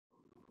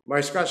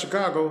Mike Scott,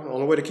 Chicago.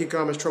 Only way to keep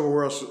calm is trouble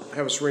world,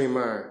 have a serene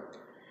mind.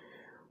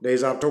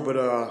 Today's October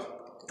the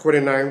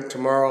 29th.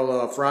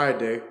 Tomorrow,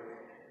 Friday,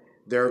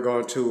 they're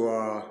going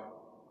to,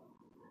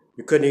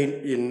 you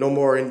couldn't eat no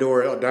more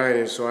indoor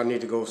dining, so I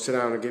need to go sit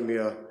down and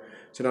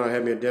sit down and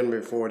have me a dinner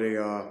before they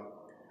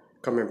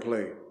come and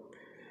play.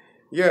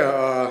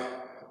 Yeah,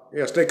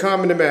 yeah, stay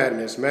calm in the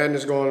madness.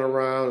 Madness going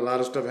around, a lot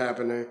of stuff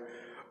happening.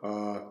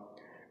 Uh,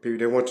 People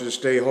they want you to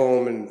stay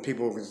home, and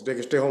people they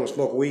can stay home and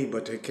smoke weed,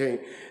 but they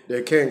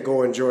can't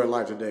go enjoy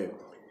life today.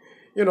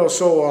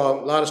 So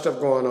a lot of stuff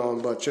going on,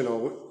 but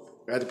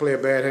I had to play a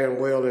bad hand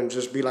well and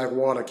just be like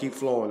water, keep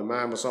flowing. The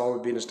mind must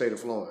always be in a state of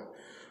flowing.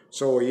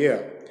 So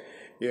yeah.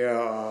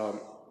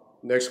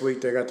 Next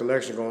week they got the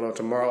election going on.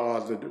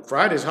 Tomorrow,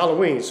 Friday's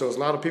Halloween, so there's a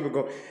lot of people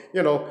go.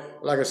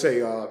 Like I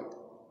say, the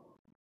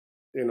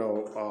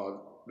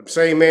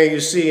same man you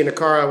see in the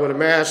car with a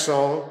mask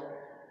on.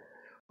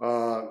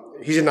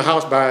 He's in the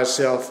house by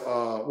himself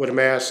with a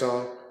mask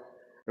on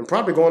and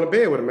probably going to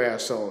bed with a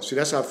mask on. See,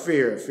 that's how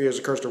fear is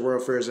a curse of the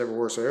world, fear is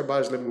everywhere. So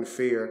everybody's living in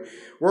fear.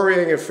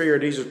 Worrying and fear,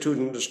 these are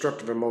two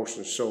destructive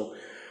emotions. So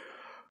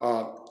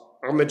uh,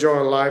 I'm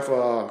enjoying life,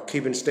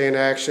 staying in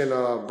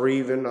action,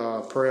 breathing,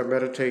 prayer,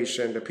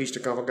 meditation, the peace to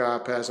come from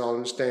God, past all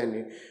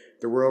understanding.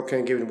 The world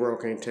can't give it, the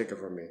world can't take it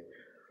from me.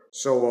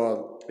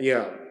 So,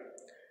 yeah.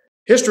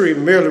 History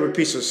merely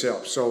repeats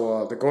itself.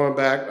 So they're going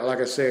back, like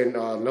I said, in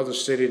another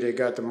city. They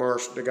got the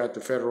marsh, they got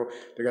the federal,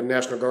 they got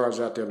National Guards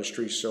out there on the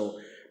streets. So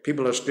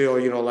people are still,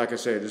 like I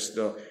said,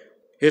 the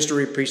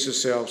history repeats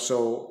itself.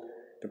 So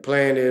the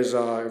plan is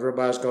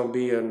everybody's going to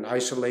be in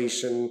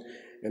isolation,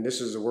 and this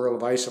is a world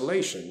of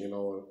isolation.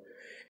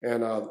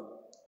 And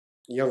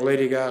young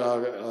lady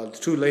got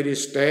two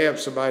ladies stabbed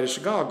somebody in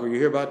Chicago. You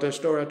hear about that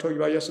story I told you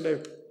about yesterday?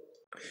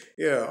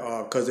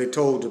 Yeah, because they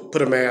told to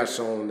put a mask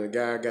on. The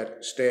guy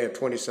got stabbed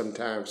 27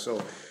 times.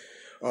 So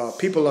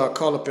people are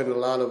caught up in a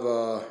lot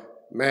of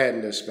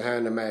madness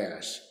behind the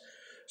mask.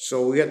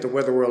 So we have to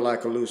weather the world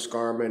like a loose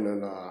garment.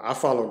 And I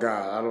follow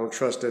God. I don't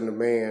trust in the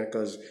man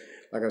because,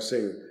 like I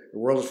say, the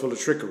world is full of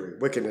trickery.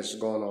 Wickedness is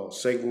going on.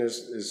 Satan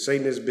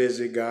is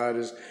busy. God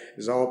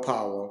is all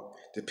power.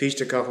 The peace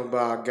to come from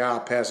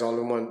God past all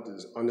the one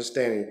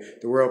understanding.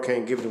 The world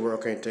can't give it. The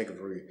world can't take it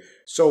from you.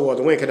 So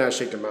the wind cannot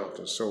shake the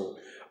mountains. So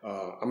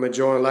I'm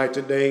enjoying life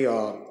today,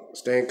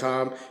 staying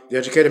calm. The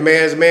educated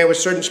man is a man with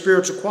certain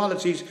spiritual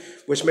qualities,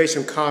 which makes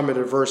him calm in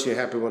adversity and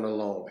happy when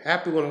alone.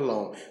 Happy when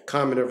alone,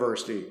 calm in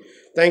adversity.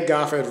 Thank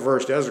God for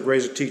adversity. That's the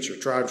greatest teacher.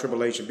 Trial and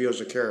tribulation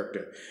builds a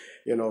character.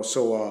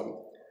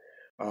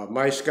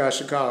 Mike Scott,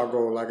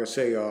 Chicago, like I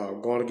say,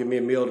 going to give me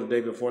a meal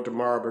today before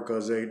tomorrow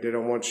because they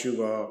don't want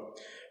you,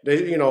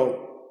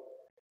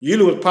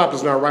 usually what's popular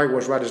is not right,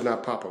 what's right is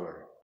not popular.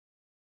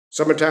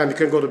 Summertime, you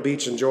couldn't go to the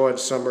beach, enjoy the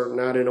summer.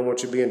 Now they don't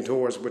want you being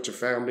tours with your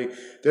family.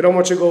 They don't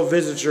want you to go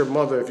visit your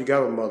mother if you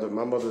got a mother.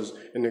 My mother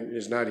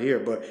is not here,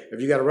 but if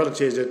you got a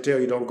relative, they'll tell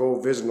you don't go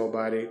visit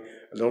nobody.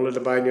 Don't let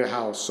nobody in your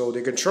house. So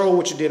they control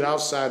what you did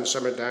outside in the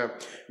summertime.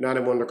 Now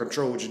they want to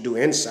control what you do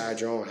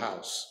inside your own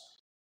house.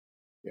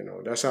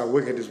 That's how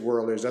wicked this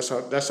world is. That's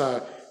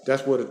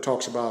what it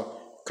talks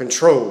about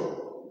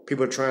control.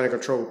 People are trying to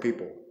control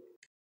people.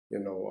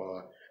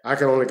 I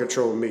can only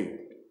control me.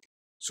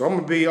 So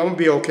I'm gonna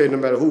be okay no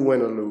matter who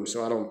win or lose.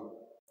 So I don't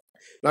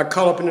not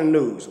caught up in the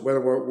news,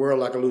 whether we're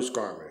like a loose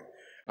garment.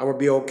 I'm gonna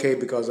be okay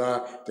because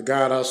the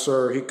God I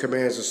serve, He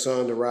commands the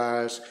sun to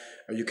rise.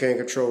 You can't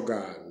control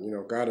God.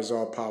 God is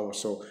all power.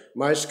 So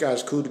my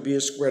sky's cool to be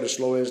a square to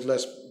slow in His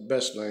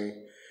best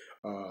lane.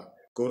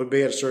 Go to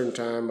bed at a certain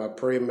time. I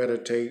pray and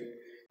meditate,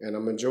 and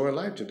I'm enjoying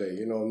life today.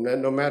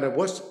 No matter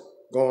what's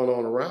going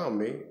on around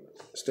me,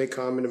 stay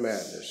calm in the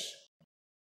madness.